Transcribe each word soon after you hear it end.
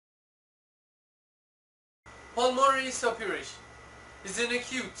Pulmonary suppuration is an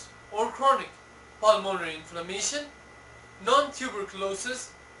acute or chronic pulmonary inflammation,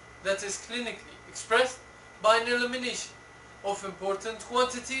 non-tuberculosis that is clinically expressed by an elimination of important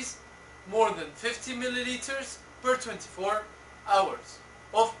quantities, more than 50 milliliters per 24 hours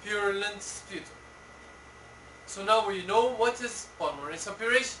of purulent sputum. So now we know what is pulmonary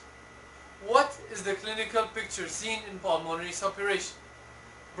suppuration. What is the clinical picture seen in pulmonary suppuration?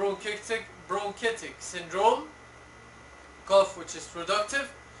 Bronchitic syndrome, cough which is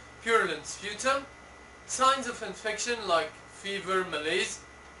productive, purulent sputum, signs of infection like fever, malaise,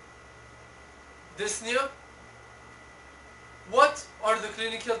 dyspnea. What are the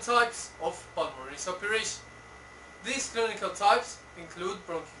clinical types of pulmonary suppuration? These clinical types include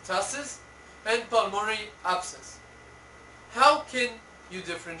bronchiectasis and pulmonary abscess. How can you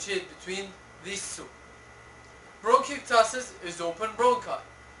differentiate between these two? Bronchiectasis is open bronchi,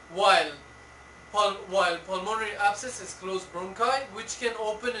 while pulmonary abscess is closed bronchi, which can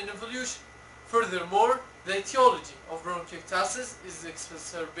open in evolution. Furthermore, the etiology of bronchiectasis is the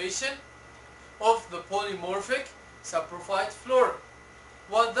exacerbation of the polymorphic saprophyte flora,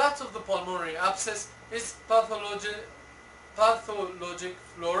 while that of the pulmonary abscess is pathologic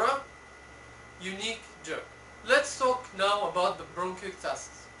flora, unique germ. Let's talk now about the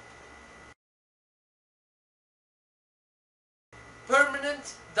bronchiectasis.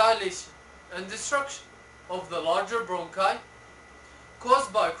 Permanent dilation and destruction of the larger bronchi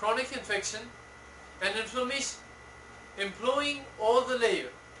caused by chronic infection and inflammation, employing all the layer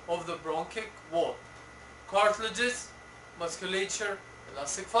of the bronchic wall, cartilages, musculature,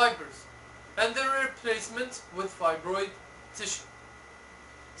 elastic fibers, and their replacement with fibroid tissue.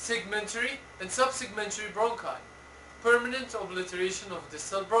 Segmentary and subsegmentary bronchi, permanent obliteration of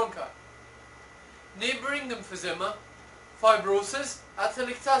distal bronchi. Neighboring emphysema, fibrosis,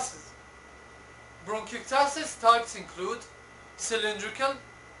 atelectasis. Bronchiectasis types include cylindrical,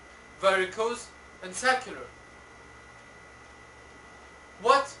 varicose, and saccular.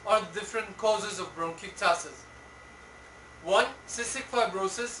 What are the different causes of bronchiectasis? 1. Cystic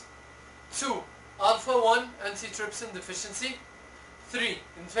fibrosis. 2. Alpha-1 antitrypsin deficiency. 3.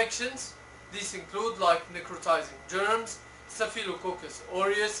 Infections. These include like necrotizing germs, Staphylococcus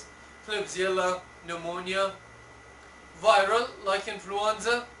aureus, Klebsiella, pneumonia. Viral like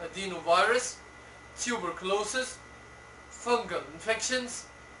influenza, adenovirus, tuberculosis, fungal infections,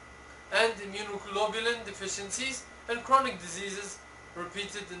 and immunoglobulin deficiencies, and chronic diseases,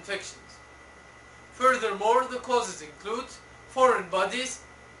 repeated infections. Furthermore, the causes include foreign bodies,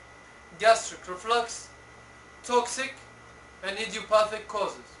 gastric reflux, toxic, and idiopathic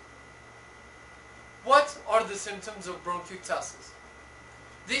causes. What are the symptoms of bronchiectasis?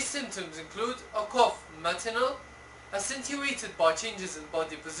 These symptoms include a cough matinal, accentuated by changes in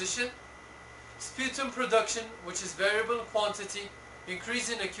body position, sputum production which is variable quantity, increase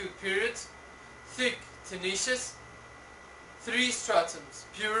in acute periods, thick, tenacious, 3 stratums,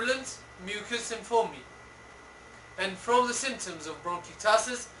 purulent, mucus and foamy. And from the symptoms of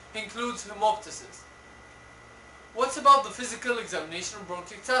bronchiectasis includes hemoptysis. What about the physical examination of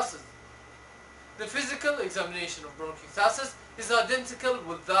bronchiectasis? The physical examination of bronchiectasis is identical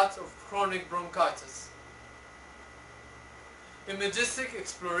with that of chronic bronchitis. Imagistic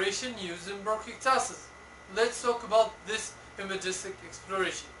exploration used in bronchiectasis. Let's talk about this imagistic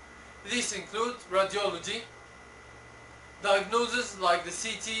exploration. These include radiology, diagnosis like the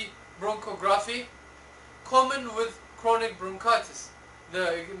CT bronchography, common with chronic bronchitis.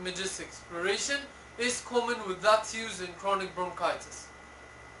 The imagistic exploration is common with that used in chronic bronchitis.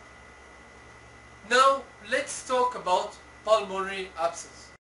 Now let's talk about pulmonary abscess.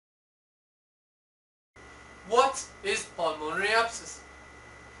 What is pulmonary abscess?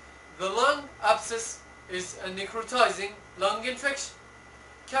 The lung abscess is a necrotizing lung infection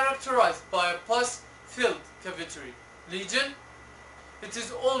characterized by a pus-filled cavitary lesion. It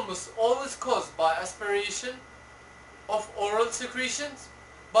is almost always caused by aspiration of oral secretions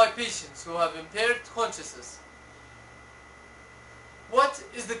by patients who have impaired consciousness. What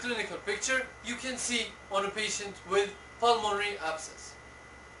is the clinical picture you can see on a patient with pulmonary abscess?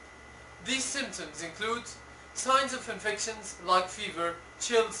 These symptoms include signs of infections like fever,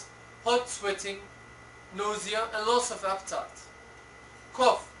 chills, hot sweating, nausea and loss of appetite.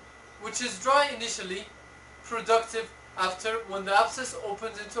 Cough, which is dry initially, productive after when the abscess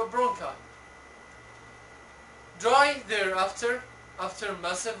opens into a bronchi. Dry thereafter after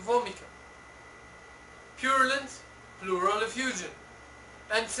massive vomica. Purulent, pleural effusion,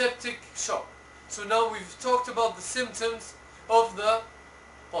 and septic shock. So now we've talked about the symptoms of the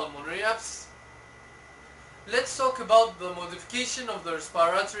pulmonary abscess. Let's talk about the modification of the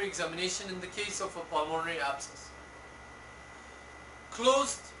respiratory examination in the case of a pulmonary abscess.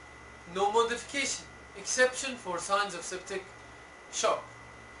 Closed, no modification, exception for signs of septic shock.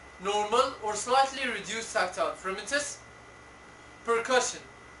 Normal or slightly reduced tactile fremitus. Percussion,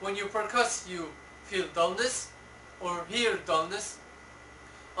 when you percuss you feel dullness or hear dullness.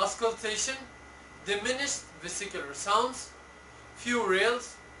 Auscultation, diminished vesicular sounds, few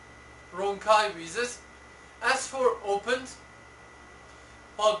rales, bronchi wheezes. As for opened,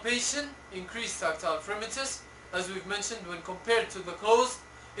 palpation, increased tactile fremitus, as we've mentioned when compared to the closed,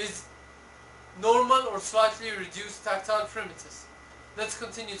 is normal or slightly reduced tactile fremitus. Let's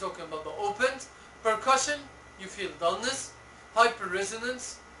continue talking about the opened. Percussion, you feel dullness,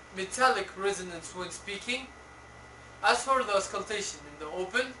 hyperresonance, metallic resonance when speaking. As for the auscultation in the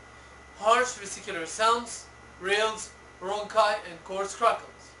open, harsh vesicular sounds, rales, bronchi, and coarse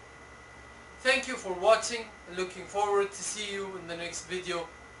crackles. Thank you for watching and looking forward to see you in the next video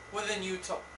with a new topic.